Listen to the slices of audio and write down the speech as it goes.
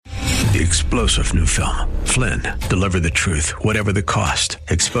the explosive new film, Flynn, Deliver the Truth, Whatever the Cost,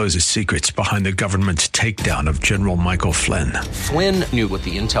 exposes secrets behind the government's takedown of General Michael Flynn. Flynn knew what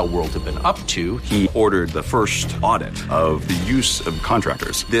the intel world had been up to. He ordered the first audit of the use of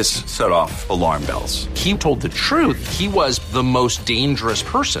contractors. This set off alarm bells. He told the truth. He was the most dangerous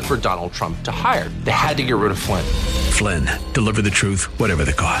person for Donald Trump to hire. They had to get rid of Flynn. Flynn, Deliver the Truth, Whatever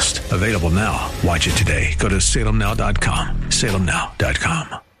the Cost. Available now. Watch it today. Go to salemnow.com.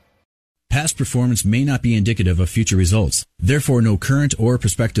 salemnow.com. Past performance may not be indicative of future results. Therefore, no current or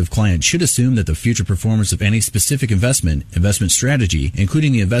prospective client should assume that the future performance of any specific investment strategy,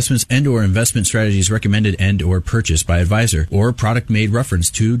 including the investments and or investment strategies recommended and or purchased by advisor, or product made reference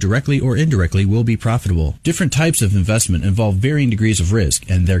to directly or indirectly will be profitable. Different types of investment involve varying degrees of risk,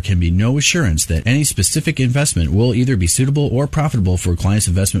 and there can be no assurance that any specific investment will either be suitable or profitable for a client's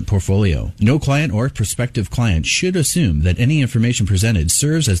investment portfolio. No client or prospective client should assume that any information presented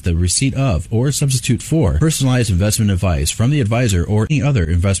serves as the receipt of or substitute for personalized investment advice from the advisor or any other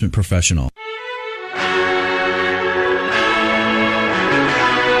investment professional.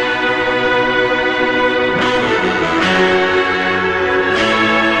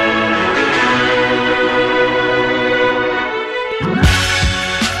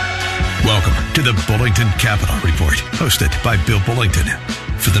 Welcome to the Bullington Capital Report, hosted by Bill Bullington.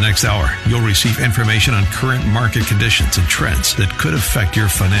 For the next hour, you'll receive information on current market conditions and trends that could affect your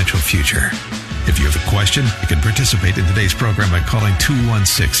financial future. If you have a question, you can participate in today's program by calling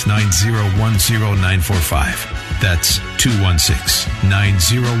 216-901-0945. That's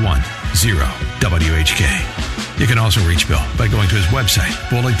 216-901-0WHK. You can also reach Bill by going to his website,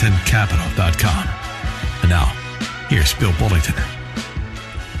 bullingtoncapital.com. And now, here's Bill Bullington.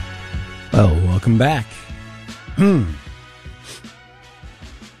 Oh, welcome back.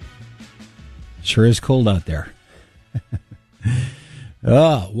 Sure is cold out there.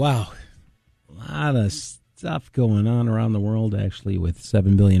 Oh, wow. A lot of stuff going on around the world, actually, with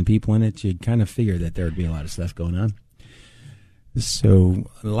 7 billion people in it. You'd kind of figure that there would be a lot of stuff going on. So,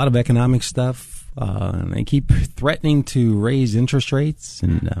 a lot of economic stuff. They keep threatening to raise interest rates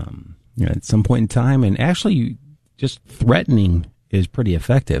and at some point in time. And actually, just threatening is pretty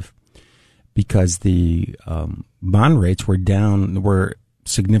effective because the bond rates were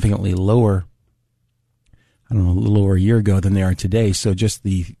significantly lower, a little over a year ago than they are today. So just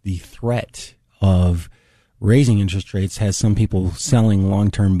the threat of raising interest rates has some people selling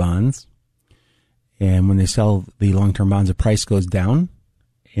long-term bonds. And when they sell the long-term bonds, the price goes down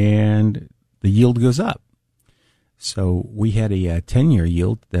and the yield goes up. So we had a 10-year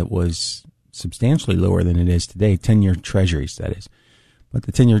yield that was substantially lower than it is today, 10-year treasuries, that is. But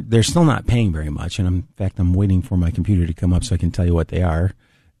the 10-year, they're still not paying very much. And in fact, I'm waiting for my computer to come up so I can tell you what they are.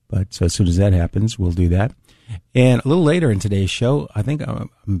 But so as soon as that happens, we'll do that. And a little later in today's show, I think I'm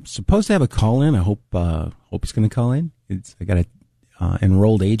supposed to have a call in. I hope he's going to call in. I got an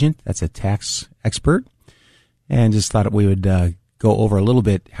enrolled agent. That's a tax expert. And just thought we would go over a little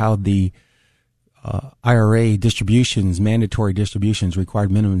bit how the IRA distributions, mandatory distributions, required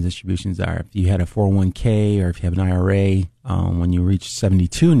minimum distributions are. If you had a 401k or if you have an IRA, when you reach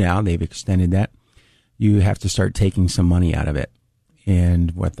 72 now, they've extended that, you have to start taking some money out of it.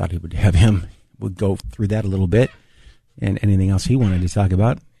 And I thought he would have him would go through that a little bit and anything else he wanted to talk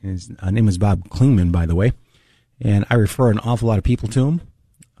about. His name is Bob Klingman, by the way. And I refer an awful lot of people to him.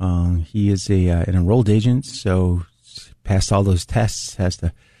 He is an enrolled agent, so passed all those tests, has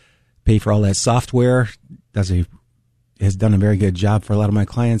to pay for all that software, has done a very good job for a lot of my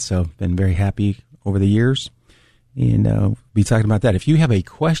clients, so been very happy over the years. And we'll be talking about that. If you have a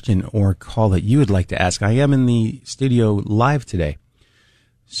question or call that you would like to ask, I am in the studio live today.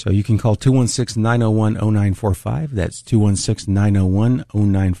 So you can call 216-901-0945. That's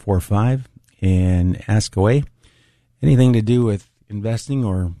 216-901-0945 and ask away. Anything to do with investing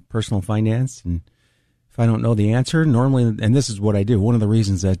or personal finance. And if I don't know the answer, normally, and this is what I do, one of the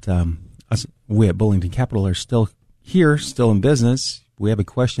reasons that we at Bullington Capital are still here, still in business, we have a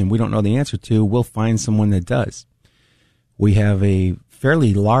question we don't know the answer to, we'll find someone that does. We have a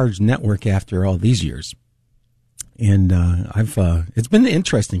fairly large network after all these years. And it's been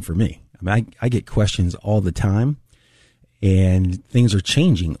interesting for me. I get questions all the time, and things are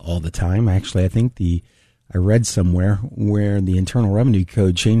changing all the time. Actually, I think I read somewhere where the Internal Revenue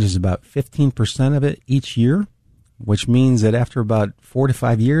Code changes about 15% of it each year, which means that after about 4 to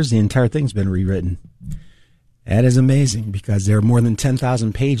 5 years, the entire thing's been rewritten. That is amazing because there are more than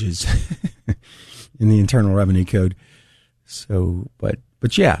 10,000 pages in the Internal Revenue Code. So, but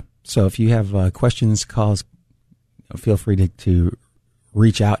yeah. So if you have questions, calls, feel free to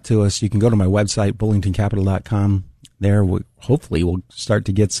reach out to us. You can go to my website, bullingtoncapital.com. There, hopefully, we'll start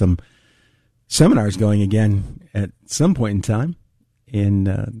to get some seminars going again at some point in time,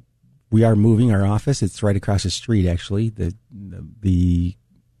 and we are moving our office. It's right across the street, actually. The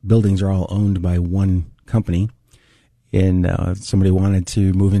buildings are all owned by one company, and somebody wanted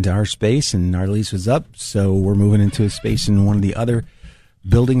to move into our space, and our lease was up, so we're moving into a space in one of the other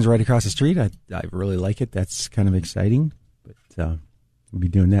buildings right across the street. I really like it. That's kind of exciting, but we'll be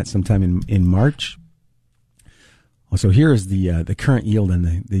doing that sometime in March. So here is the current yield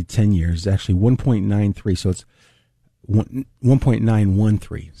on the 10 years, actually 1.93. So it's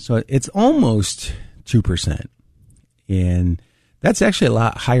 1.913. So it's almost 2%. And that's actually a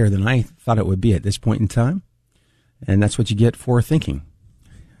lot higher than I thought it would be at this point in time. And that's what you get for thinking.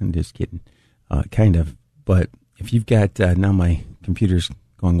 I'm just kidding, kind of. But if you've got, now my computer's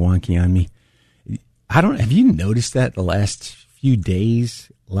going wonky on me. Have you noticed that the last few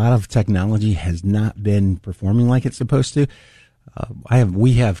days, a lot of technology has not been performing like it's supposed to?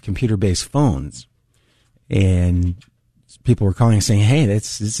 We have computer-based phones, and people were calling and saying, "Hey,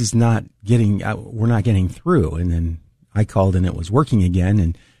 this is not getting. We're not getting through." And then I called, and it was working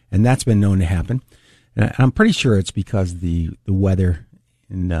again, and that's been known to happen. And I'm pretty sure it's because the weather,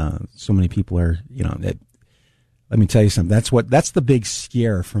 and so many people are, that. Let me tell you something. That's the big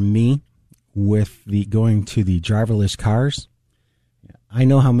scare for me with the going to the driverless cars. I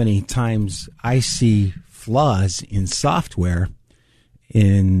know how many times I see flaws in software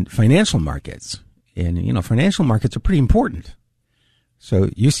in financial markets. And, financial markets are pretty important. So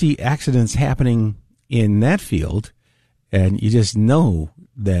you see accidents happening in that field, and you just know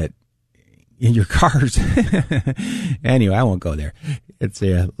that in your cars. Anyway, I won't go there. It's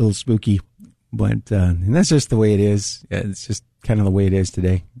a little spooky, but and that's just the way it is. It's just kind of the way it is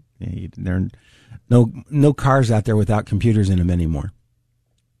today. There are no cars out there without computers in them anymore.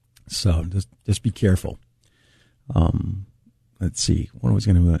 So just be careful. Let's see. I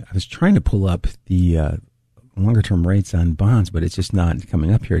was trying to pull up the longer term rates on bonds, but it's just not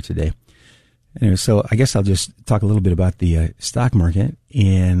coming up here today. Anyway, so I guess I'll just talk a little bit about the stock market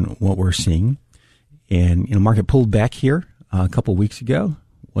and what we're seeing. And market pulled back here a couple weeks ago,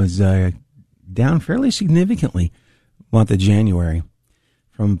 was down fairly significantly month of January.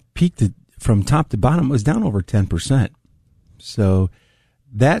 From top to bottom, it was down over 10%. So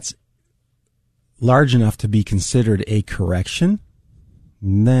that's large enough to be considered a correction.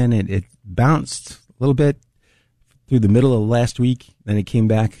 And then it bounced a little bit through the middle of last week. Then it came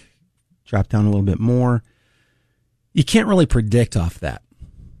back, dropped down a little bit more. You can't really predict off that.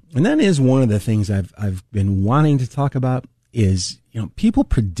 And that is one of the things I've been wanting to talk about is, people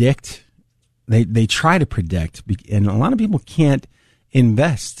predict, they try to predict, and a lot of people can't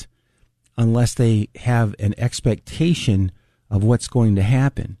invest unless they have an expectation of what's going to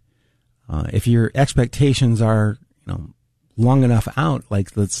happen. If your expectations are, long enough out,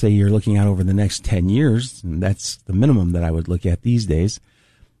 like let's say you're looking out over the next 10 years, and that's the minimum that I would look at these days.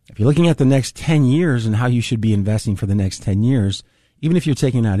 If you're looking at the next 10 years and how you should be investing for the next 10 years, even if you're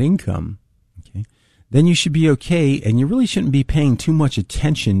taking out income, okay, then you should be okay, and you really shouldn't be paying too much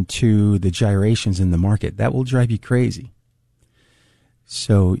attention to the gyrations in the market. That will drive you crazy.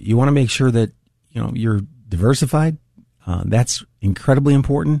 So you want to make sure that, you're diversified. That's incredibly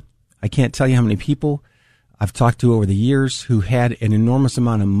important. I can't tell you how many people I've talked to over the years who had an enormous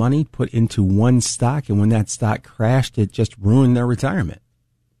amount of money put into one stock, and when that stock crashed, it just ruined their retirement.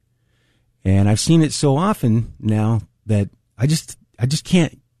 And I've seen it so often now that I just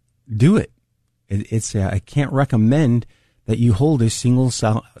can't do it. I can't recommend that you hold a single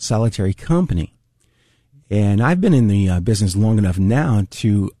solitary company. And I've been in the business long enough now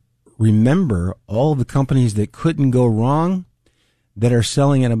to remember all the companies that couldn't go wrong that are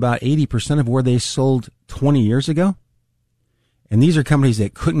selling at about 80% of where they sold 20 years ago. And these are companies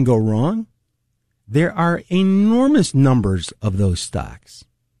that couldn't go wrong. There are enormous numbers of those stocks.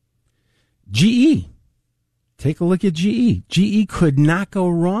 GE. Take a look at GE. GE could not go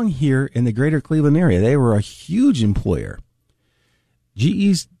wrong here in the greater Cleveland area. They were a huge employer.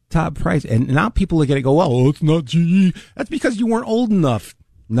 GE's top price. And now people look at it and go, well, it's not GE. That's because you weren't old enough,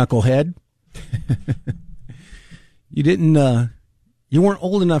 knucklehead. You weren't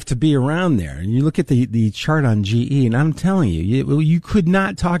old enough to be around there. And you look at the chart on GE, and I'm telling you could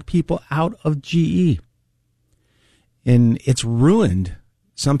not talk people out of GE. And it's ruined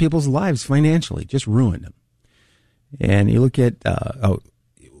some people's lives financially, just ruined them. And you look at,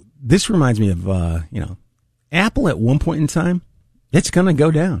 this reminds me of, Apple at one point in time, it's going to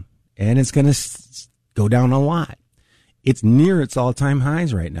go down, and it's going to go down a lot. It's near its all-time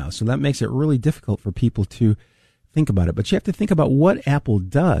highs right now. So that makes it really difficult for people to think about it. But you have to think about what Apple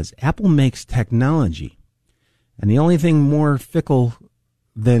does. Apple makes technology. And the only thing more fickle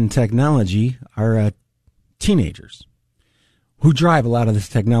than technology are teenagers who drive a lot of this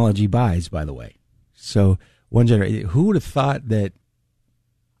technology buys, by the way. So one generation, who would have thought that,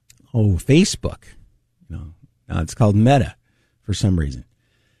 Facebook, now it's called Meta for some reason.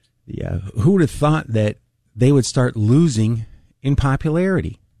 Yeah, who would have thought that they would start losing in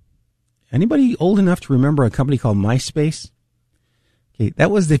popularity? Anybody old enough to remember a company called MySpace? Okay,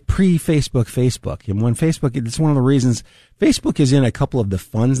 that was the pre-Facebook Facebook. And when Facebook, it's one of the reasons Facebook is in a couple of the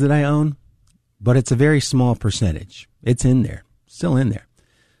funds that I own, but it's a very small percentage. It's in there, still in there.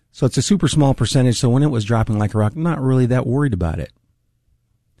 So it's a super small percentage. So when it was dropping like a rock, I'm not really that worried about it.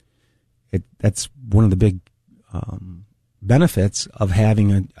 That's one of the big benefits of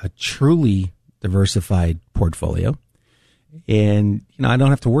having a truly diversified portfolio. And, I don't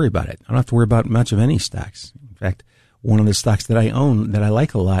have to worry about it. I don't have to worry about much of any stocks. In fact, one of the stocks that I own that I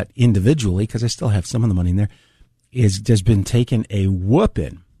like a lot individually, because I still have some of the money in there, is just been taking a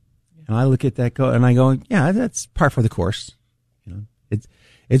whooping. And I look at that and I go, yeah, that's par for the course.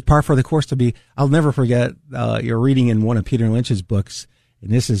 It's par for the course to be. I'll never forget, you're reading in one of Peter Lynch's books,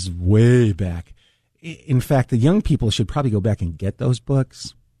 and this is way back. In fact, the young people should probably go back and get those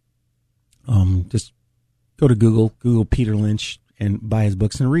books. Just go to Google Peter Lynch and buy his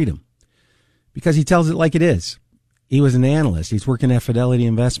books and read them. Because he tells it like it is. He was an analyst. He's working at Fidelity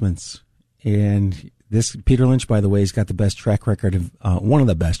Investments. And this Peter Lynch, by the way, has got the best track record of, one of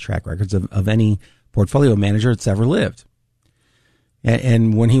the best track records of any portfolio manager that's ever lived.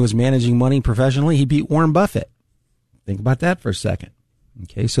 And when he was managing money professionally, he beat Warren Buffett. Think about that for a second.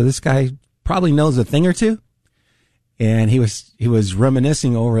 Okay, so this guy probably knows a thing or two. And he was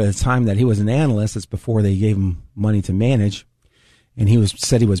reminiscing over the time that he was an analyst. That's before they gave him money to manage. And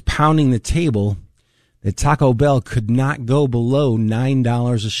said he was pounding the table that Taco Bell could not go below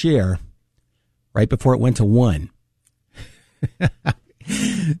 $9 a share right before it went to $1.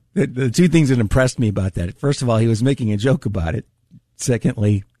 The two things that impressed me about that. First of all, he was making a joke about it.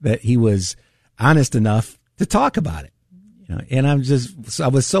 Secondly, that he was honest enough to talk about it. And I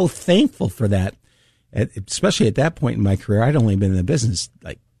was so thankful for that, especially at that point in my career. I'd only been in the business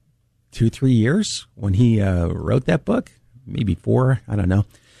like 2-3 years when he wrote that book, maybe 4, I don't know.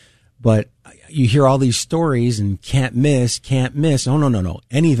 But you hear all these stories and can't miss. Oh, no.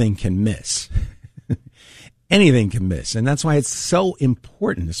 Anything can miss. Anything can miss. And that's why it's so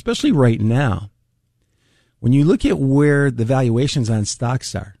important, especially right now. When you look at where the valuations on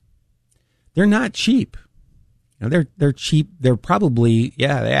stocks are, they're not cheap. They're cheap. They're probably,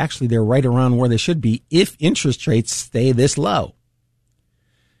 they're right around where they should be if interest rates stay this low.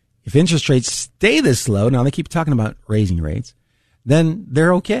 If interest rates stay this low, now they keep talking about raising rates, then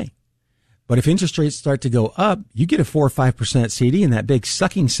they're okay. But if interest rates start to go up, you get a 4 or 5% CD, and that big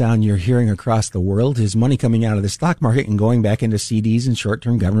sucking sound you're hearing across the world is money coming out of the stock market and going back into CDs and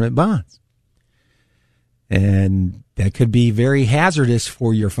short-term government bonds. And that could be very hazardous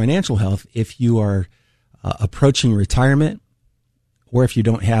for your financial health if you are approaching retirement, or if you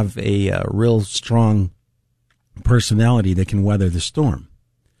don't have a real strong personality that can weather the storm.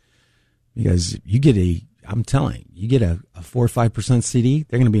 Because you get a 4 or 5% CD,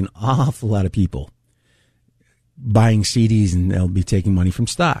 there are going to be an awful lot of people buying CDs, and they'll be taking money from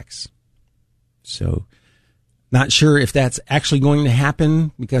stocks. So not sure if that's actually going to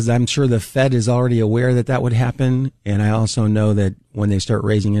happen, because I'm sure the Fed is already aware that would happen. And I also know that when they start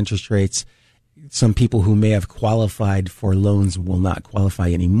raising interest rates, some people who may have qualified for loans will not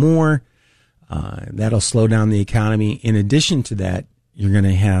qualify anymore. That'll slow down the economy. In addition to that, you're going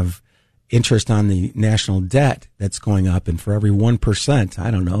to have interest on the national debt that's going up. And for every 1%,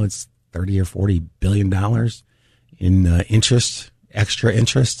 I don't know, it's $30 or $40 billion in interest, extra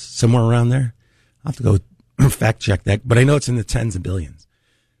interest, somewhere around there. I'll have to go fact check that, but I know it's in the tens of billions.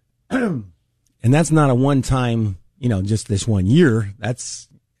 And that's not a one-time, just this 1 year. That's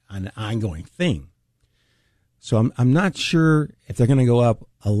an ongoing thing. So I'm not sure if they're going to go up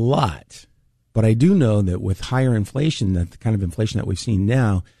a lot, but I do know that with higher inflation, that the kind of inflation that we've seen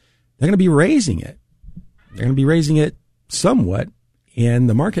now, they're going to be raising it. They're going to be raising it somewhat, and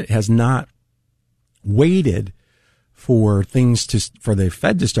the market has not waited for for the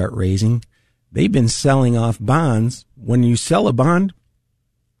Fed to start raising. They've been selling off bonds. When you sell a bond,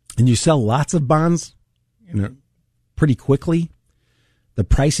 and you sell lots of bonds, pretty quickly, the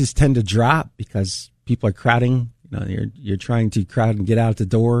prices tend to drop because people are crowding. You're trying to crowd and get out the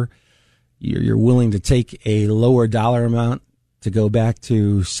door. You're willing to take a lower dollar amount to go back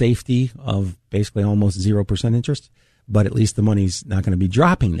to safety of basically almost 0% interest, but at least the money's not going to be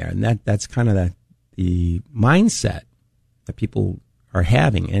dropping there. And that's kind of the mindset that people are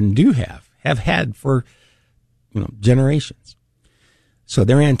having and have had for generations. So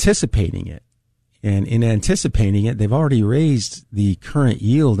they're anticipating it. And in anticipating it, they've already raised the current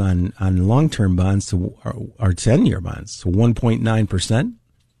yield on long-term bonds to our 10-year bonds to 1.9%.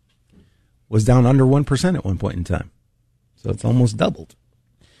 Was down under 1% at one point in time. So it's almost doubled.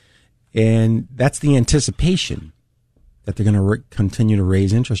 And that's the anticipation that they're going to continue to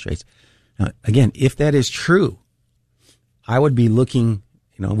raise interest rates. Now, again, if that is true, I would be looking,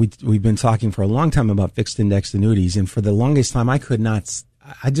 we've been talking for a long time about fixed indexed annuities, and for the longest time I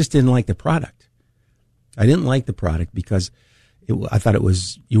just didn't like the product. I didn't like the product because I thought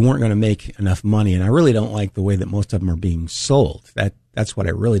you weren't going to make enough money, and I really don't like the way that most of them are being sold. That's what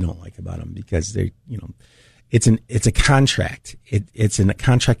I really don't like about them, because it's a contract. It's a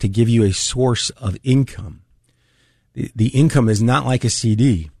contract to give you a source of income. The income is not like a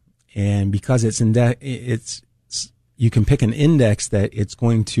CD, and because you can pick an index that it's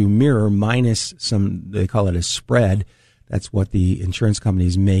going to mirror minus they call it a spread. That's what the insurance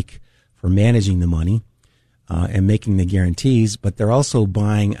companies make for managing the money and making the guarantees, but they're also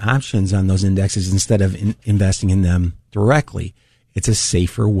buying options on those indexes instead of investing in them directly. It's a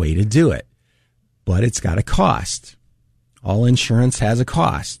safer way to do it, but it's got a cost. All insurance has a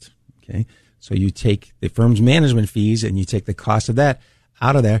cost. Okay. So you take the firm's management fees and you take the cost of that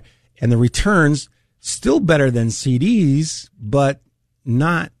out of there, and the returns still better than CDs, but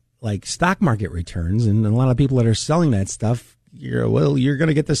not like stock market returns. And a lot of people that are selling that stuff, you're going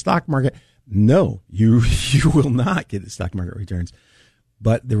to get the stock market. No, you will not get the stock market returns.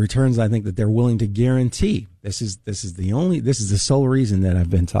 But the returns, I think, that they're willing to guarantee. This is the sole reason that I've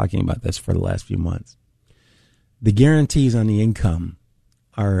been talking about this for the last few months. The guarantees on the income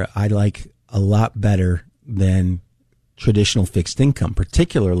I like a lot better than traditional fixed income,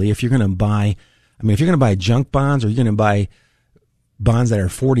 particularly if you're going to buy, if you're going to buy junk bonds, or you're going to buy bonds that are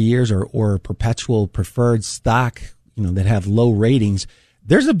 40 years or perpetual preferred stock, that have low ratings,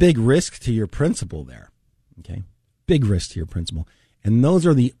 there's a big risk to your principal there. Okay. Big risk to your principal. And those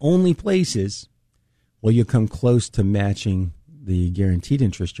are the only places where you come close to matching the guaranteed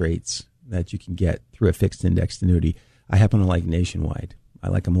interest rates that you can get through a fixed indexed annuity. I happen to like Nationwide. I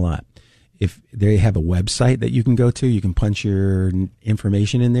like them a lot. If they have a website that you can go to, you can punch your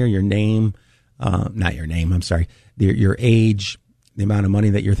information in there, your name, not your name, I'm sorry, your age, the amount of money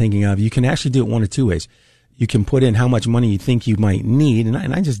that you're thinking of. You can actually do it one of two ways. You can put in how much money you think you might need, and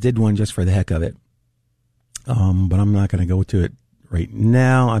I just did one just for the heck of it. But I'm not going to go to it right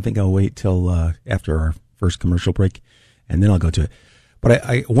now. I think I'll wait till after our first commercial break, and then I'll go to it. But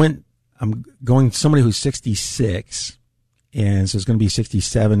I'm going to somebody who's 66, and so it's going to be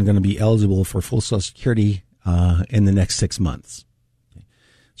 67, going to be eligible for full Social Security in the next 6 months. Okay.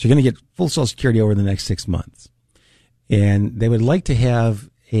 So you're going to get full Social Security over the next 6 months. And they would like to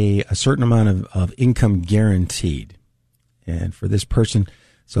have a certain amount of income guaranteed. And for this person,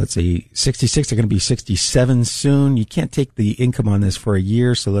 so it's a 66, they're going to be 67 soon. You can't take the income on this for a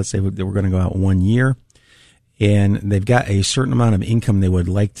year, so let's say we're going to go out 1 year. And they've got a certain amount of income they would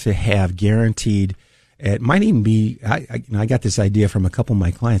like to have guaranteed. It might even be, I got this idea from a couple of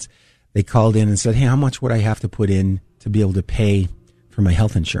my clients. They called in and said, hey, how much would I have to put in to be able to pay for my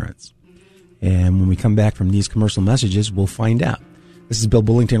health insurance? And when we come back from these commercial messages, we'll find out. This is Bill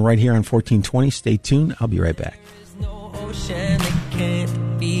Bullington right here on 1420. Stay tuned. I'll be right back. There's no ocean that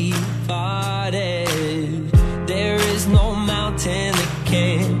can't be parted. There is no mountain that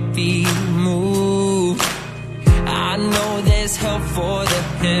can't be moved. I know there's help for the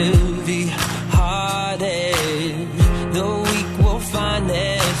heavy-hearted. The weak will find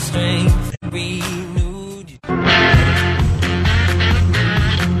their strength renewed.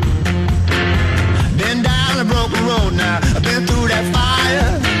 Been down a broken road now. I've been through that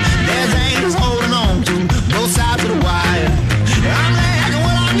fire. There's angels holding on to both sides of the wire. I'm asking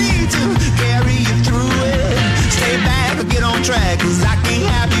what I need to carry you through it. Stay back or get on track, 'cause I can't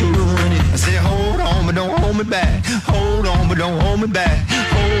have you ruin it. I say hold on, but don't hold me back. Hold on, but don't hold me back.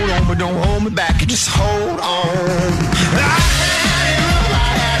 Hold on, but don't hold me back. Just hold on.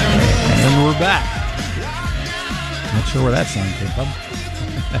 And we're back. Not sure where that song came from.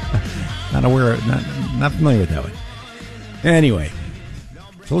 Not familiar with that one. Anyway,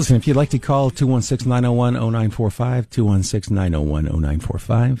 so listen, if you'd like to call 216-901-0945,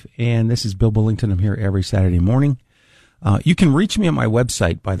 216-901-0945, and this is Bill Bullington. I'm here every Saturday morning. You can reach me at my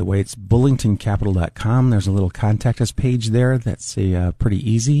website, by the way. It's bullingtoncapital.com. There's a little contact us page there. That's pretty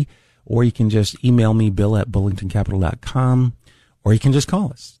easy. Or you can just email me, bill@bullingtoncapital.com, or you can just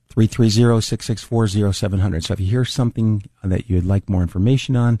call us, 330-664-0700. So if you hear something that you'd like more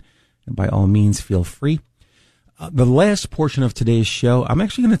information on, by all means, feel free. The last portion of today's show, I'm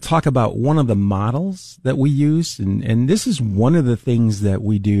actually going to talk about one of the models that we use. And this is one of the things that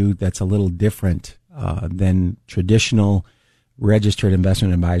we do that's a little different than traditional registered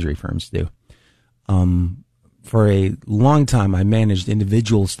investment advisory firms do. For a long time, I managed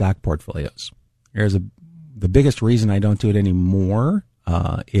individual stock portfolios. The biggest reason I don't do it anymore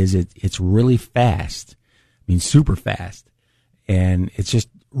is it's really fast. I mean, super fast. And it's just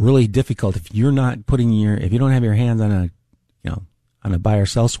really difficult if you're not if you don't have your hands on a buy or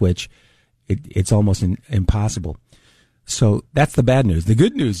sell switch, it's almost impossible. So that's the bad news. The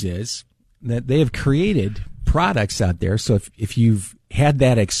good news is that they have created products out there. So if you've had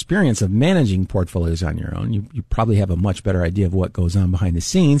that experience of managing portfolios on your own, you probably have a much better idea of what goes on behind the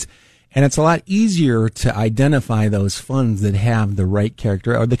scenes. And it's a lot easier to identify those funds that have the right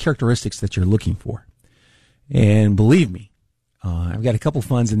character or the characteristics that you're looking for. And believe me, I've got a couple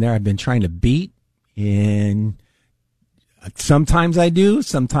funds in there I've been trying to beat, and sometimes I do,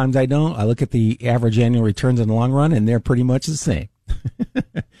 sometimes I don't. I look at the average annual returns in the long run, and they're pretty much the same.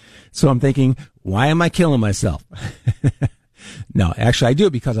 So I'm thinking, why am I killing myself? No, actually, I do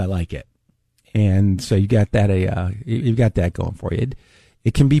it because I like it, and so you got that. You've got that going for you.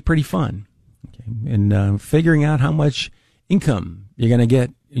 It can be pretty fun, okay? And figuring out how much income you're going to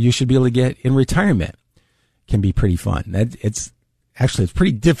get, you should be able to get in retirement, can be pretty fun. It's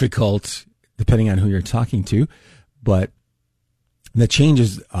pretty difficult depending on who you're talking to, but the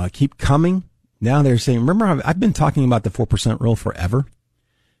changes keep coming. Now they're saying, remember, I've been talking about the 4% rule forever,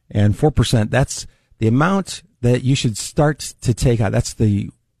 and 4%, that's the amount that you should start to take out. That's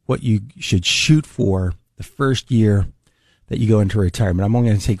what you should shoot for the first year that you go into retirement. I'm only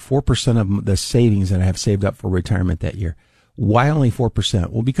going to take 4% of the savings that I have saved up for retirement that year. Why only 4%?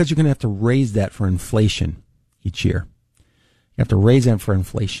 Well, because you're going to have to raise that for inflation each year. You have to raise that for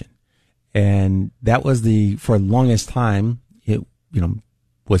inflation. And that was for the longest time, it,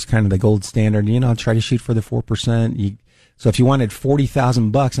 was kind of the gold standard. Try to shoot for the 4%. So if you wanted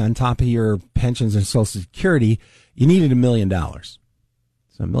 $40,000 on top of your pensions and Social Security, you needed $1 million. So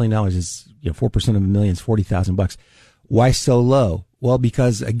 $1 million is, 4% of $1 million is $40,000. Why so low? Well,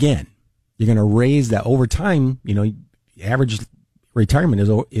 because again, you're going to raise that over time. Average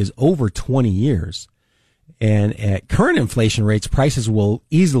retirement is over 20 years. And at current inflation rates, prices will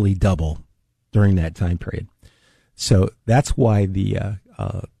easily double during that time period. So that's why you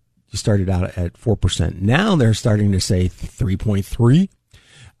started out at 4%. Now they're starting to say 3.3.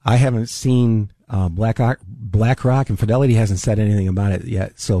 I haven't seen BlackRock, and Fidelity hasn't said anything about it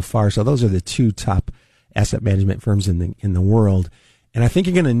yet so far. So those are the two top asset management firms in the world. And I think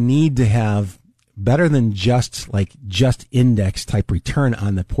you're going to need to have better than just index type return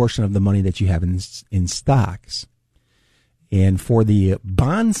on the portion of the money that you have in stocks. And for the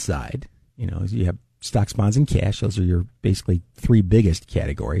bond side, you have stocks, bonds, and cash. Those are your basically three biggest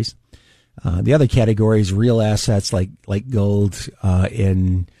categories. The other category is real assets like gold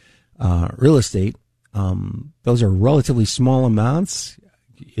and real estate. Those are relatively small amounts.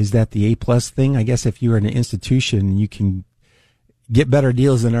 Is that the A+ thing? I guess if you're in an institution, you can get better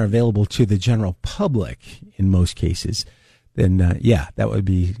deals than are available to the general public in most cases. Then, that would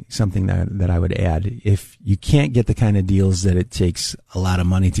be something that I would add. If you can't get the kind of deals that it takes a lot of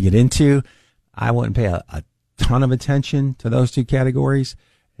money to get into, I wouldn't pay a ton of attention to those two categories.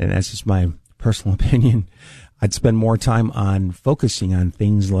 And that's just my personal opinion. I'd spend more time on focusing on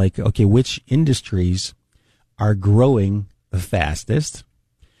things like, okay, which industries are growing the fastest?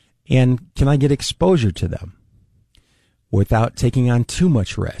 And can I get exposure to them without taking on too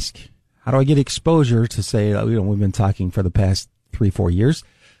much risk? How do I get exposure to say, we've been talking for the past 3-4 years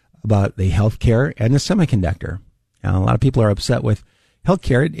about the healthcare and the semiconductor. Now, a lot of people are upset with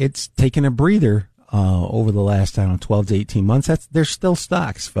healthcare. It's taken a breather over the last, 12 to 18 months. They're still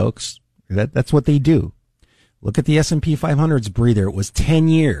stocks, folks. That's what they do. Look at the S&P 500's breather. It was 10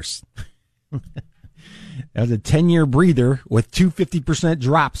 years. That was a 10-year breather with 250%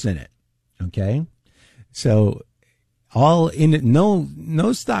 drops in it. Okay? So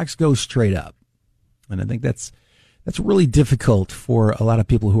no stocks go straight up. And I think that's really difficult for a lot of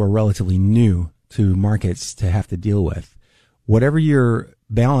people who are relatively new to markets to have to deal with. Whatever your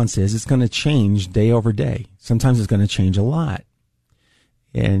balance is, it's going to change day over day. Sometimes it's going to change a lot.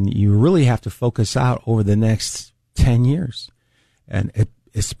 And you really have to focus out over the next 10 years. And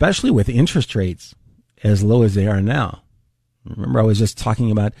especially with interest rates as low as they are now. Remember, I was just talking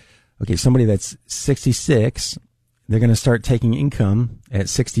about, somebody that's 66, they're going to start taking income at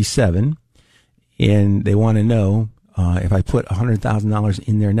 67, and they want to know, if I put $100,000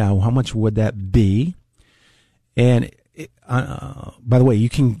 in there now, how much would that be? And by the way, you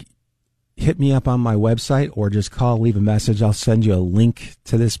can hit me up on my website or just leave a message. I'll send you a link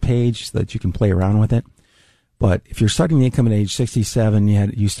to this page so that you can play around with it. But if you're starting the income at age 67,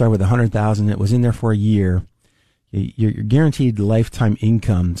 you start with $100,000. It was in there for a year. Your guaranteed lifetime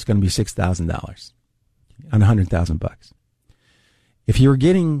income is going to be $6,000 on $100,000. If you were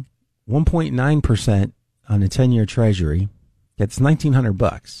getting 1.9% on a 10-year treasury, that's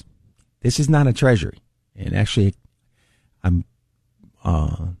 $1,900. This is not a treasury. And actually, I'm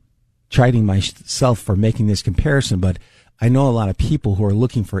chiding myself for making this comparison, but I know a lot of people who are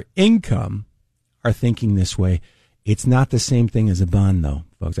looking for income are thinking this way. It's not the same thing as a bond, though,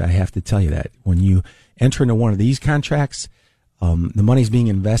 folks. I have to tell you that. When you enter into one of these contracts, the money's being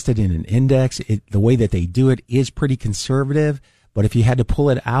invested in an index. The way that they do it is pretty conservative, but if you had to pull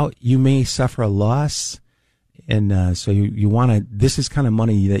it out, you may suffer a loss. And so you want to, this is kind of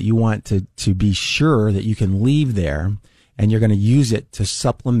money that you want to be sure that you can leave there, and you're going to use it to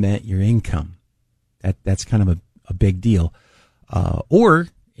supplement your income. That's kind of a big deal. Or,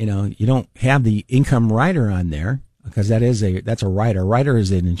 you don't have the income rider on there, because that's a rider. Rider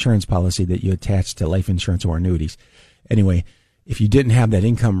is an insurance policy that you attach to life insurance or annuities. Anyway, if you didn't have that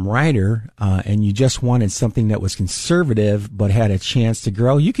income rider, and you just wanted something that was conservative but had a chance to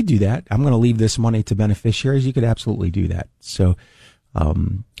grow, you could do that. I'm going to leave this money to beneficiaries. You could absolutely do that. So,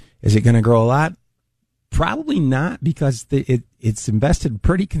 is it going to grow a lot? Probably not, because it's invested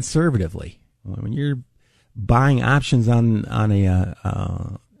pretty conservatively. When you're buying options on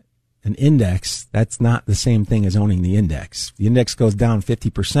an index, that's not the same thing as owning the index. The index goes down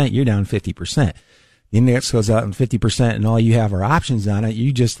 50%, you're down 50%. The index goes out in 50%, and all you have are options on it.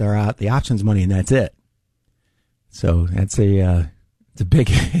 You just are out the options money, and that's it. So that's it's a big,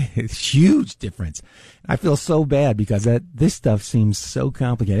 huge difference. I feel so bad because this stuff seems so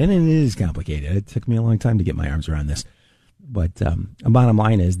complicated, and it is complicated. It took me a long time to get my arms around this. But the bottom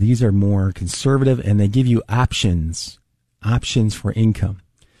line is these are more conservative, and they give you options for income.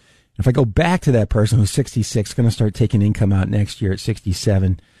 If I go back to that person who's 66, going to start taking income out next year at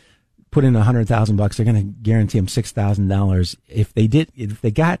 67, put in $100,000, they're going to guarantee them $6,000. If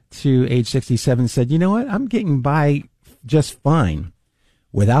they got to age 67 and said, you know what, I'm getting by just fine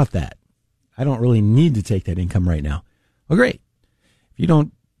without that. I don't really need to take that income right now. Well, great. If you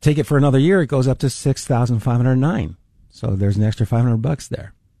don't take it for another year, it goes up to $6,509. So there's an extra $500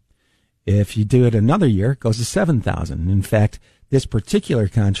 there. If you do it another year, it goes to $7,000. In fact, this particular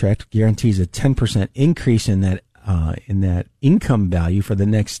contract guarantees a 10% increase in that income value for the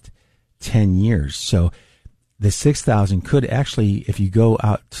next 10 years. So the $6,000 could actually, if you go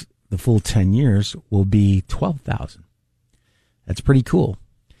out the full 10 years, will be $12,000. That's pretty cool.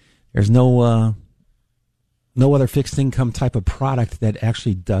 There's no other fixed income type of product that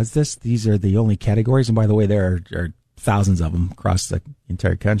actually does this. These are the only categories. And by the way, there are thousands of them across the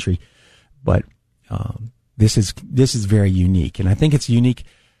entire country. But this is very unique. And I think it's unique,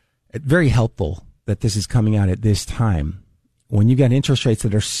 very helpful that this is coming out at this time. When you got interest rates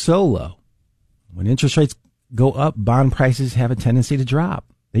that are so low, when interest rates go up, bond prices have a tendency to drop.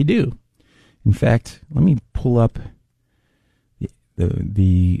 They do. In fact, let me pull up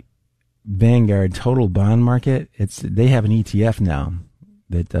the Vanguard total bond market. They have an ETF now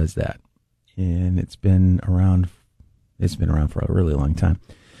that does that, and it's been around for a really long time.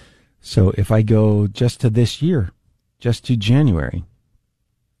 So if I go just to this year, just to January,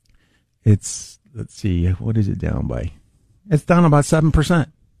 let's see, what is it down by? It's down about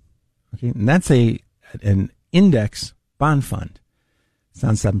 7%. Okay, and that's an index bond fund. It's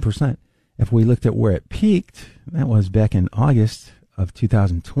down 7%. If we looked at where it peaked, that was back in August of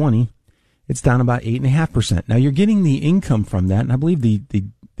 2020, it's down about 8.5%. Now you're getting the income from that, and I believe the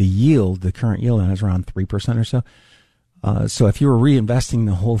yield, the current yield, is around 3% or so. So if you were reinvesting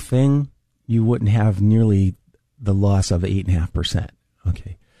the whole thing, you wouldn't have nearly the loss of 8.5%.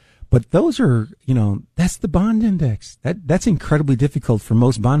 Okay. But those are, that's the bond index. That's incredibly difficult for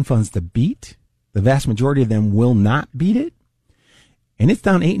most bond funds to beat. The vast majority of them will not beat it. And it's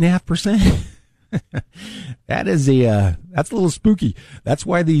down 8.5%. That's a little spooky. That's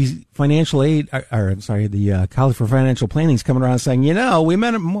why the financial aid, the College for Financial Planning is coming around saying, we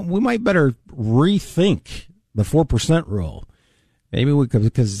might better rethink the 4% rule. Maybe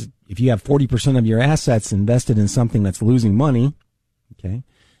because if you have 40% of your assets invested in something that's losing money, okay,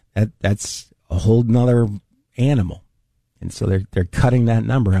 that's a whole nother animal. And so they're cutting that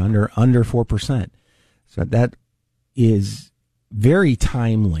number under 4%. So that is very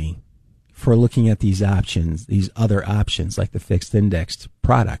timely for looking at these options, these other options like the fixed indexed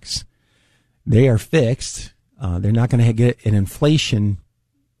products. They are fixed. They're not going to get an inflation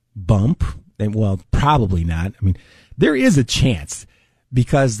bump. Well, probably not. I mean, there is a chance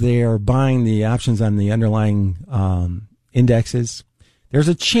because they are buying the options on the underlying indexes, there's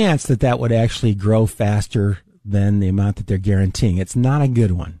a chance that that would actually grow faster than the amount that they're guaranteeing. It's not a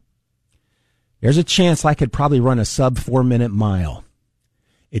good one. There's a chance I could probably run a sub 4-minute mile.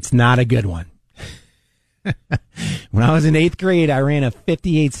 It's not a good one. When I was in 8th grade, I ran a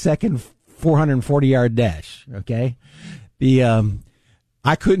 58-second 440-yard dash. Okay,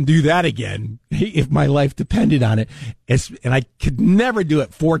 I couldn't do that again if my life depended on it, and I could never do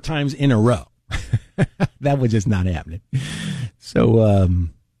it 4 times in a row. That was just not happening. So,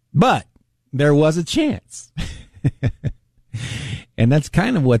 but there was a chance. And that's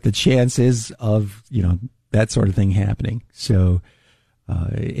kind of what the chance is of, that sort of thing happening. So,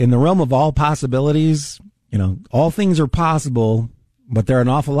 in the realm of all possibilities, all things are possible, but there are an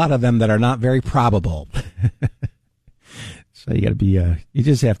awful lot of them that are not very probable. So you got to be, you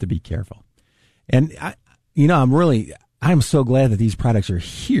just have to be careful. And I'm so glad that these products are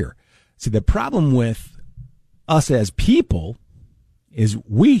here. See, the problem with us as people is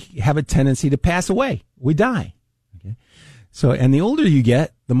we have a tendency to pass away. We die. Okay. So, and the older you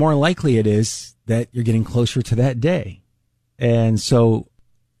get, the more likely it is that you're getting closer to that day. And so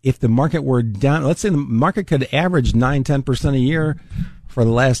if the market were down, let's say the market could average 9-10% a year for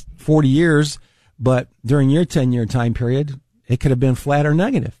the last 40 years, but during your 10-year time period, it could have been flat or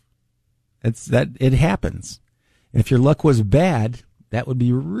negative. It happens. If your luck was bad, that would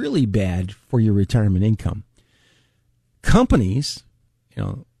be really bad for your retirement income. Companies,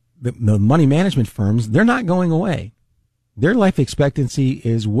 the money management firms, they're not going away. Their life expectancy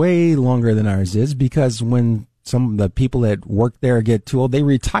is way longer than ours is, because when some of the people that work there get too old, they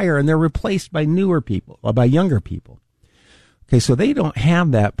retire and they're replaced by newer people or by younger people. Okay, so they don't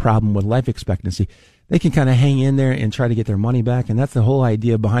have that problem with life expectancy. They can kind of hang in there and try to get their money back, and that's the whole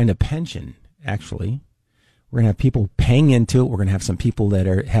idea behind a pension, actually. We're going to have people paying into it. We're going to have some people that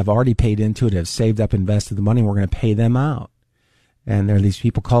have already paid into it, have saved up, invested the money, and we're going to pay them out. And there are these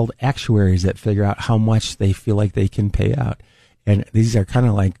people called actuaries that figure out how much they feel like they can pay out. And these are kind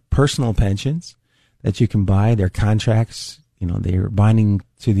of like personal pensions that you can buy. They're contracts, they're binding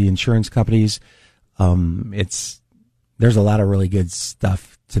to the insurance companies. There's a lot of really good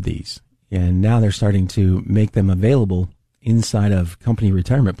stuff to these. And now they're starting to make them available inside of company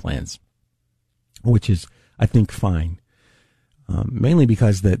retirement plans, which is, I think, fine. Mainly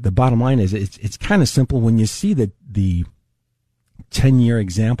because the bottom line is it's kind of simple. When you see the 10-year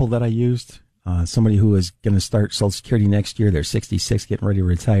example that I used, somebody who is going to start Social Security next year, they're 66, getting ready to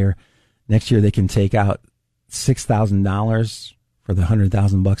retire. Next year they can take out $6,000 for the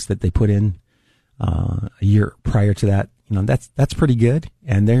 $100,000 that they put in a year prior to that. That's pretty good,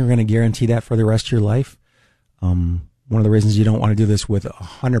 and they're going to guarantee that for the rest of your life. One of the reasons you don't want to do this with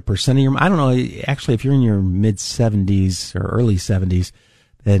 100% of your, I don't know, actually, if you're in your mid-70s or early 70s,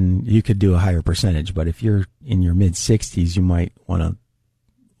 then you could do a higher percentage. But if you're in your mid-60s, you might want to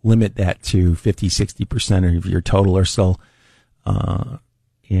limit that to 50-60% of your total or so.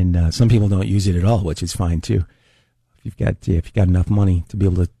 And some people don't use it at all, which is fine too. If you've got enough money to be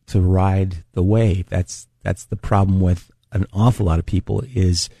able to ride the wave, that's the problem with an awful lot of people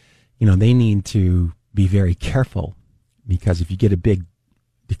is, they need to be very careful, because if you get a big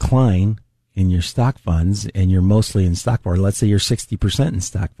decline in your stock funds and you're mostly in stock, or let's say you're 60% in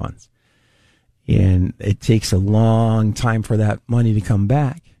stock funds, and it takes a long time for that money to come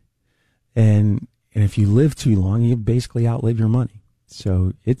back. And if you live too long, you basically outlive your money.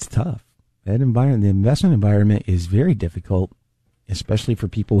 So it's tough. That environment, the investment environment, is very difficult, especially for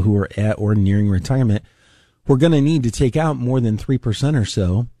people who are at or nearing retirement. We're going to need to take out more than 3% or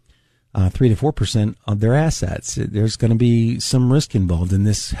so, 3 to 4% of their assets. There's going to be some risk involved, and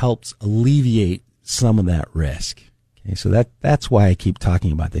this helps alleviate some of that risk. Okay, so that's why I keep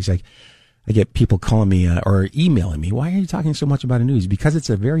talking about this. I get people calling me or emailing me, "Why are you talking so much about annuities?" Because it's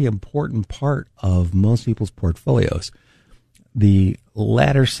a very important part of most people's portfolios. The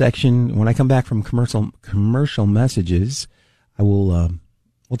latter section, when I come back from commercial messages, I will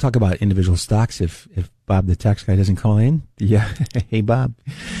we'll talk about individual stocks if Bob the tax guy doesn't call in. Yeah, hey Bob.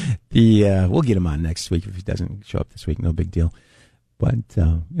 We'll get him on next week if he doesn't show up this week. No big deal. But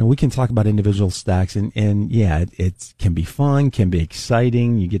we can talk about individual stocks, and yeah, it can be fun, can be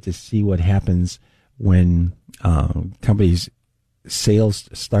exciting. You get to see what happens when companies' sales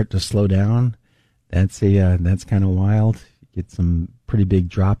start to slow down. That's kind of wild. Get some pretty big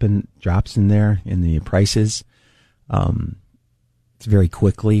drops in there in the prices. It's very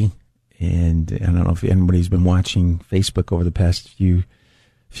quickly, and I don't know if anybody's been watching Facebook over the past few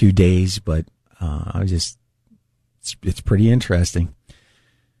days, but it's pretty interesting.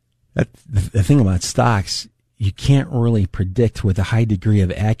 The thing about stocks, you can't really predict with a high degree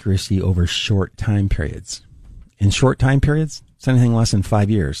of accuracy over short time periods. In short time periods, it's anything less than 5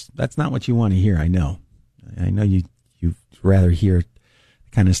 years. That's not what you want to hear, I know. I know you'd rather hear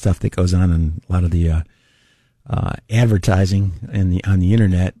the kind of stuff that goes on in a lot of the advertising and on the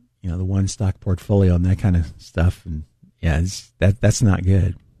internet, the one stock portfolio and that kind of stuff. And yeah, that's not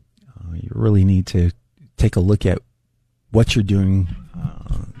good. You really need to take a look at what you're doing.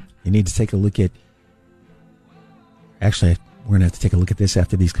 You need to take a look at. Actually, we're going to have to take a look at this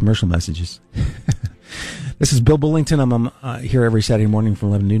after these commercial messages. This is Bill Bullington. I'm here every Saturday morning from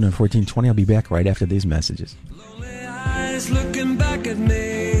 11 noon on 1420. I'll be back right after these messages. Lonely eyes looking back at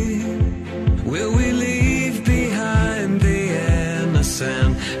me. Will we leave behind the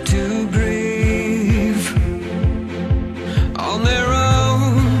innocent to grieve? On their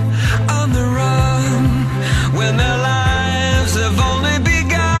own, on the run, when their lives have only begun.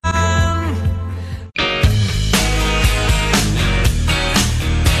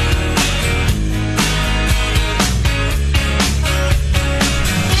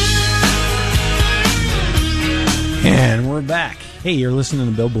 And we're back. Hey, you're listening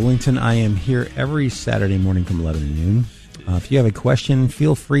to Bill Bullington. I am here every Saturday morning from 11 to noon. If you have a question,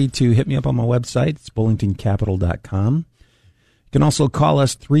 feel free to hit me up on my website. It's bullingtoncapital.com. You can also call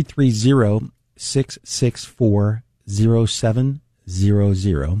us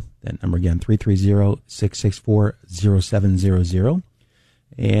 330-664-0700. That number again, 330-664-0700.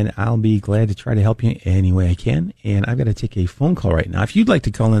 And I'll be glad to try to help you any way I can. And I've got to take a phone call right now. If you'd like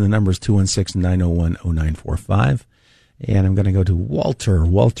to call in, the number is 216-901-0945. And I'm going to go to Walter.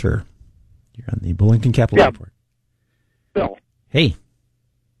 Walter, you're on the Bullington Capital Report. Bill. Hey.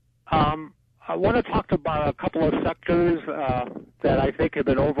 I want to talk about a couple of sectors that I think have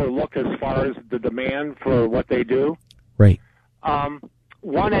been overlooked as far as the demand for what they do. Right.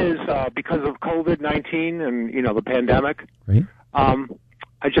 One is because of COVID-19 and, the pandemic. Right.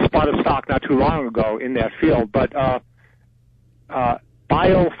 I just bought a stock not too long ago in that field, but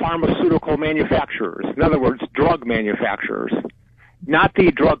biopharmaceutical manufacturers, in other words, drug manufacturers, not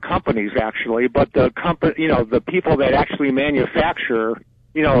the drug companies actually, but the the people that actually manufacture.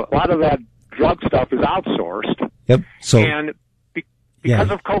 A lot of that drug stuff is outsourced. Yep. So and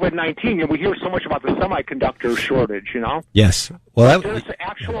because of COVID-19, we hear so much about the semiconductor shortage. Yes. Well, there's an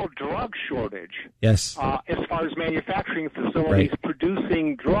actual drug shortage. Yes. As far as manufacturing facilities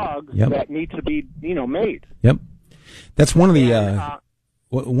producing drugs that need to be, made. Yep. That's one of the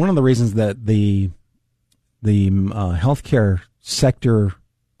reasons that the healthcare sector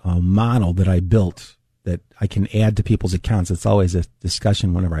model that I built that I can add to people's accounts. It's always a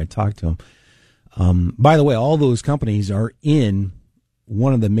discussion whenever I talk to them. By the way, all those companies are in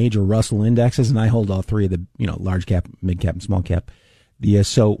one of the major Russell indexes, and I hold all three of the, large cap, mid cap, and small cap.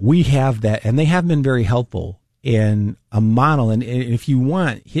 So we have that, and they have been very helpful in a model. And if you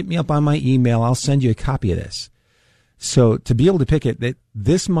want, hit me up on my email. I'll send you a copy of this. So to be able to pick it,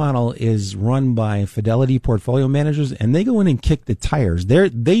 this model is run by Fidelity portfolio managers, and they go in and kick the tires.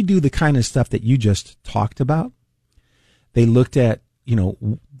 They do the kind of stuff that you just talked about. They looked at,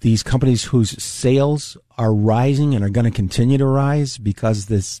 these companies whose sales are rising and are going to continue to rise because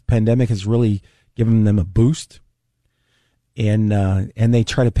this pandemic has really given them a boost. And they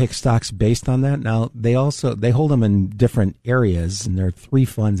try to pick stocks based on that. Now, they hold them in different areas, and there are three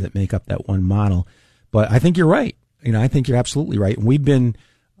funds that make up that one model. But I think you're right. I think you're absolutely right. We've been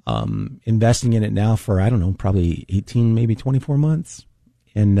investing in it now for, probably 18, maybe 24 months.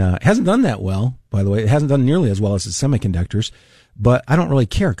 And it hasn't done that well, by the way. It hasn't done nearly as well as the semiconductors. But I don't really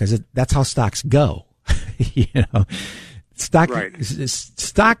care because that's how stocks go.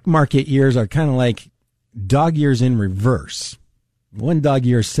 Stock market years are kind of like dog years in reverse. One dog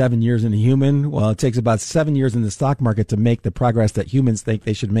year is 7 years in a human. Well, it takes about 7 years in the stock market to make the progress that humans think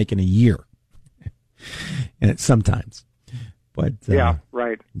they should make in a year. And it's sometimes. But yeah,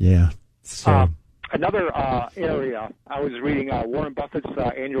 right. Yeah. So another area, I was reading Warren Buffett's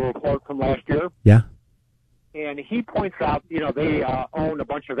annual report from last year. Yeah. And he points out, they own a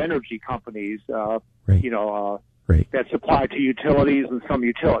bunch of energy companies, that supply to utilities and some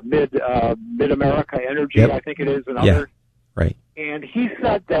Mid-America Energy, I think it is, and others. Right. And he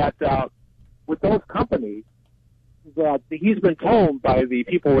said that with those companies, that he's been told by the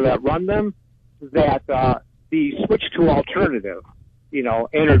people that run them that the switch to alternative,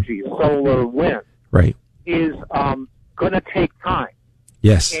 energy, solar, wind, is going to take time.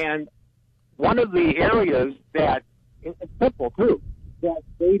 Yes. And one of the areas that, it's simple too, that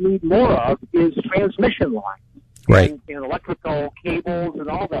they need more of is transmission lines. Right. And electrical cables and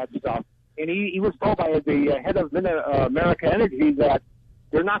all that stuff. And he was told by the head of Mid-America Energy that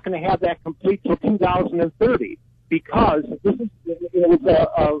they're not going to have that complete till 2030 because this is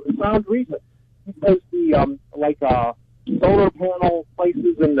a sound reason. Because the solar panel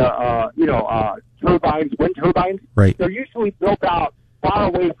places and the turbines, wind turbines, right, they're usually built out far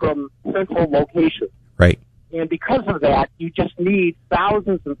away from central locations. Right. And because of that, you just need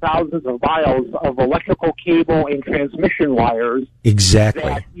thousands and thousands of miles of electrical cable and transmission wires. Exactly.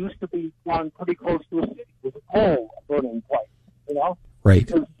 That used to be run pretty close to a city with a coal burning place, you know? Right.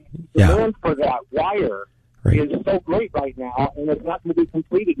 Because the demand for that wire is so great right now, and it's not going to be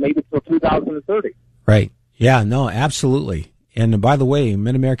completed maybe until 2030. Right. Yeah, no, absolutely. And by the way,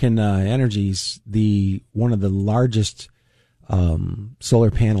 Mid-American Energy's one of the largest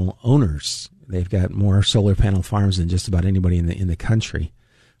solar panel owners. They've got more solar panel farms than just about anybody in the country.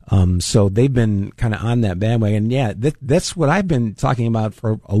 So they've been kind of on that bandwagon. Yeah, that's what I've been talking about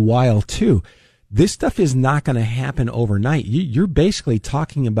for a while too. This stuff is not going to happen overnight. You're basically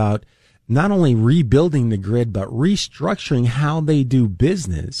talking about not only rebuilding the grid, but restructuring how they do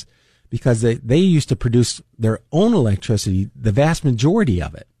business, because they used to produce their own electricity, the vast majority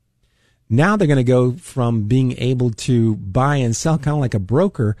of it. Now they're going to go from being able to buy and sell kind of like a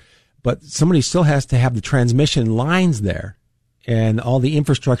broker, but somebody still has to have the transmission lines there and all the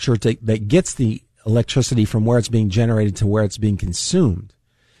infrastructure that gets the electricity from where it's being generated to where it's being consumed.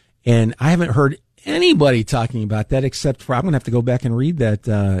 And I haven't heard anybody talking about that except for, I'm going to have to go back and read that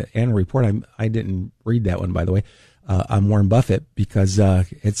annual report. I didn't read that one, by the way, on Warren Buffett, because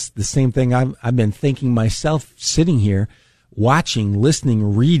it's the same thing I've been thinking myself, sitting here, watching,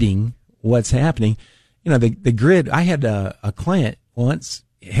 listening, reading what's happening. You know, the grid. I had a client once.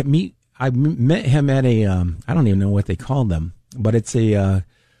 I met him at a I don't even know what they call them, but it's a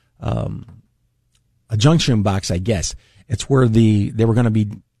junction box, I guess. It's where they were going to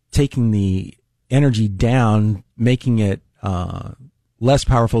be taking the energy down, making it less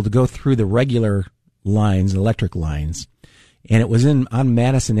powerful to go through the regular lines, electric lines. And it was on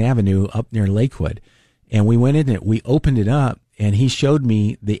Madison Avenue up near Lakewood. And we went in it, we opened it up, and he showed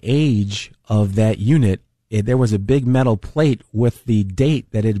me the age of that unit. There was a big metal plate with the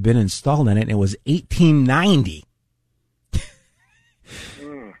date that had been installed on it, and it was 1890.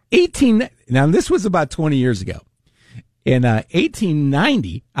 Now, this was about 20 years ago. In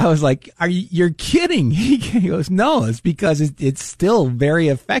 1890, I was like, you're kidding. He goes, no, it's because it's still very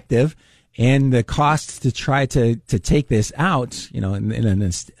effective. And the costs to try to take this out, you know, in an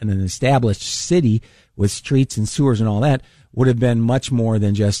established city with streets and sewers and all that, would have been much more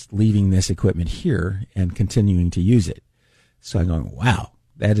than just leaving this equipment here and continuing to use it. So I'm going, wow,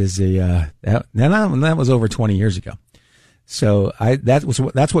 that is that was over 20 years ago. So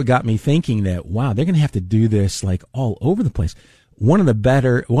that's what got me thinking that, wow, they're going to have to do this like all over the place. One of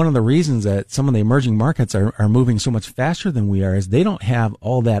the reasons that some of the emerging markets are moving so much faster than we are is they don't have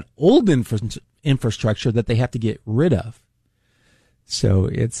all that old infrastructure that they have to get rid of. So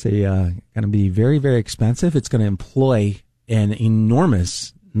it's going to be very, very expensive. It's going to employ an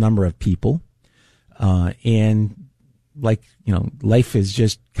enormous number of people. And like, you know, life is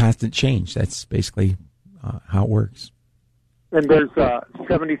just constant change. That's basically how it works. And there's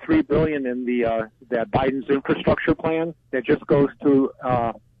 $73 billion in that Biden's infrastructure plan that just goes to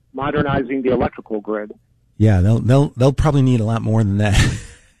modernizing the electrical grid. Yeah, they'll probably need a lot more than that.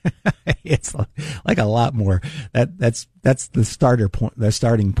 It's like a lot more. That's the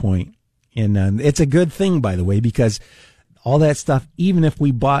starting point, and it's a good thing, by the way, because all that stuff, even if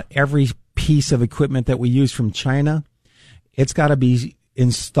we bought every piece of equipment that we use from China, it's got to be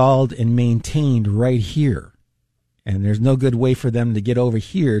installed and maintained right here. And there's no good way for them to get over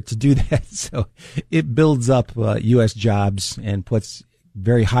here to do that. So it builds up U.S. jobs and puts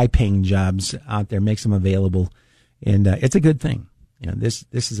very high-paying jobs out there, makes them available. And it's a good thing. You know, this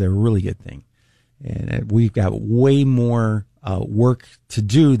is a really good thing. And we've got way more work to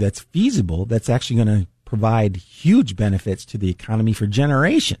do that's feasible, that's actually going to provide huge benefits to the economy for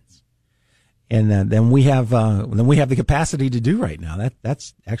generations. And then we have the capacity to do right now.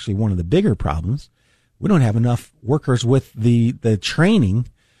 That's actually one of the bigger problems. We don't have enough workers with the training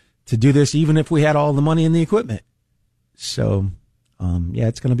to do this, even if we had all the money and the equipment. So, yeah,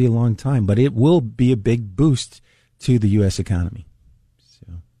 it's going to be a long time, but it will be a big boost to the U.S. economy. So,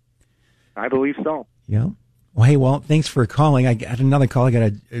 I believe so. Yeah. Well, hey, thanks for calling. I got another call. I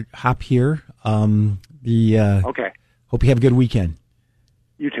got to hop here. Okay. Hope you have a good weekend.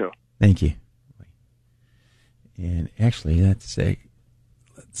 You too. Thank you. And actually, let's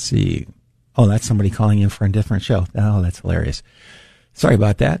see. Oh, that's somebody calling in for a different show. Oh, that's hilarious. Sorry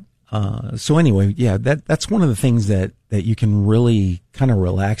about that. So anyway, yeah, that's one of the things that you can really kind of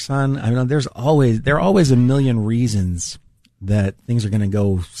relax on. I mean, there are always a million reasons that things are going to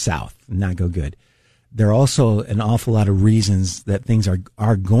go south and not go good. There are also an awful lot of reasons that things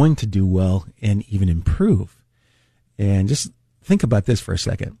are going to do well and even improve. And just think about this for a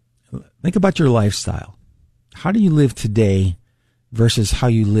second. Think about your lifestyle. How do you live today versus how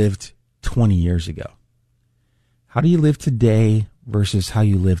you lived 20 years ago? How do you live today versus how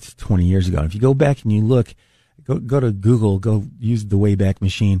you lived 20 years ago? If you go back and you look, go to Google, go use the Wayback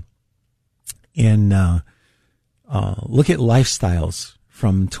Machine, and look at lifestyles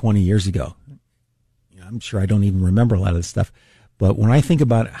from 20 years ago. I'm sure I don't even remember a lot of this stuff, but when I think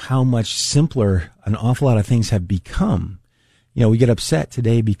about how much simpler an awful lot of things have become, we get upset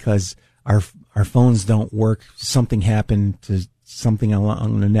today because our phones don't work. Something happened to something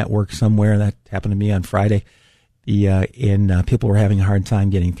on the network somewhere. That happened to me on Friday. And people were having a hard time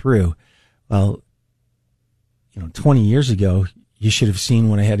getting through. Well, 20 years ago, you should have seen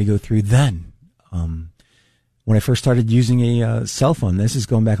what I had to go through then. When I first started using a cell phone, this is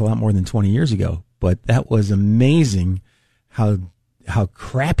going back a lot more than 20 years ago, but that was amazing how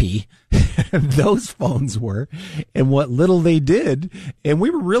crappy those phones were and what little they did. And we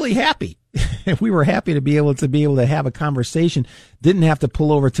were really happy. We were happy to be able to have a conversation. Didn't have to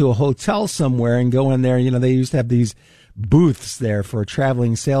pull over to a hotel somewhere and go in there. They used to have these booths there for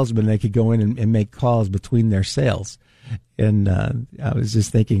traveling salesmen. They could go in and make calls between their sales. And I was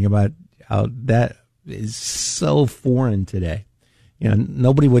just thinking about how that is so foreign today.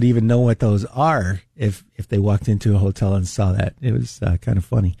 Nobody would even know what those are if they walked into a hotel and saw that. It was kind of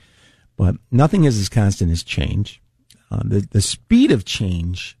funny. But nothing is as constant as change. The speed of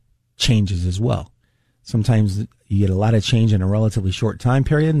change changes as well. Sometimes you get a lot of change in a relatively short time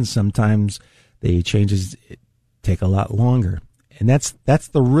period, and sometimes the changes take a lot longer. And that's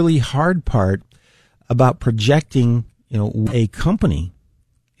the really hard part about projecting, what a company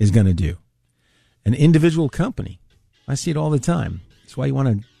is going to do. An individual company. I see it all the time. That's why you want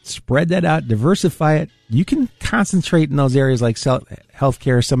to spread that out, diversify it. You can concentrate in those areas like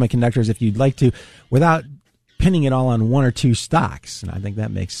healthcare, semiconductors, if you'd like to, without pinning it all on one or two stocks. And I think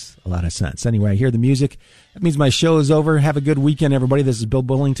that makes a lot of sense. Anyway, I hear the music. That means my show is over. Have a good weekend, everybody. This is Bill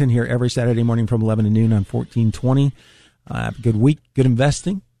Bullington here every Saturday morning from 11 to noon on 1420. Have a good week, good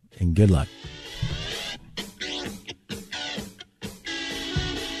investing, and good luck.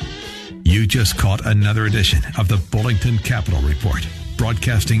 You just caught another edition of the Bullington Capital Report,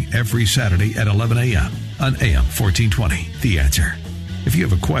 broadcasting every Saturday at 11 a.m. on AM 1420. The Answer. If you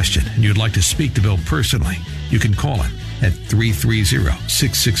have a question and you'd like to speak to Bill personally, you can call him at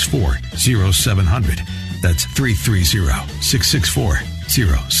 330-664-0700. That's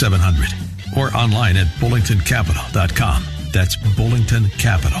 330-664-0700. Or online at bullingtoncapital.com. That's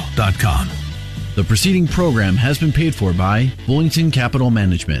bullingtoncapital.com. The preceding program has been paid for by Bullington Capital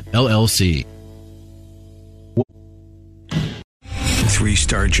Management, LLC.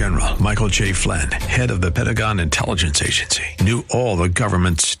 3-star General Michael J. Flynn, head of the Pentagon Intelligence Agency, knew all the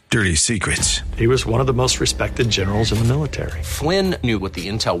government's dirty secrets. He was one of the most respected generals in the military. Flynn knew what the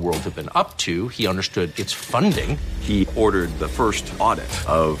intel world had been up to. He understood its funding. He ordered the first audit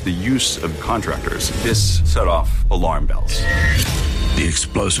of the use of contractors. This set off alarm bells. The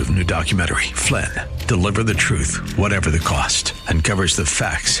explosive new documentary, Flynn, Deliver the Truth, Whatever the Cost, uncovers the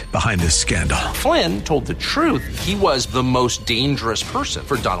facts behind this scandal. Flynn told the truth. He was the most dangerous person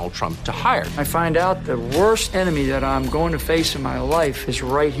for Donald Trump to hire. I find out the worst enemy that I'm going to face in my life is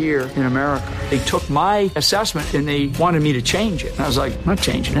right here in America. They took my assessment and they wanted me to change it. And I was like, I'm not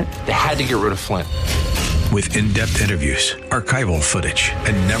changing it. They had to get rid of Flynn. With in-depth interviews, archival footage,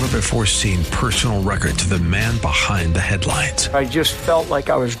 and never-before-seen personal records of the man behind the headlines. I just felt like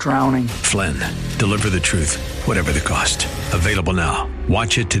I was drowning. Flynn, Deliver the Truth, Whatever the Cost. Available now.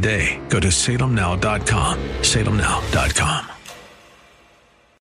 Watch it today. Go to salemnow.com. salemnow.com.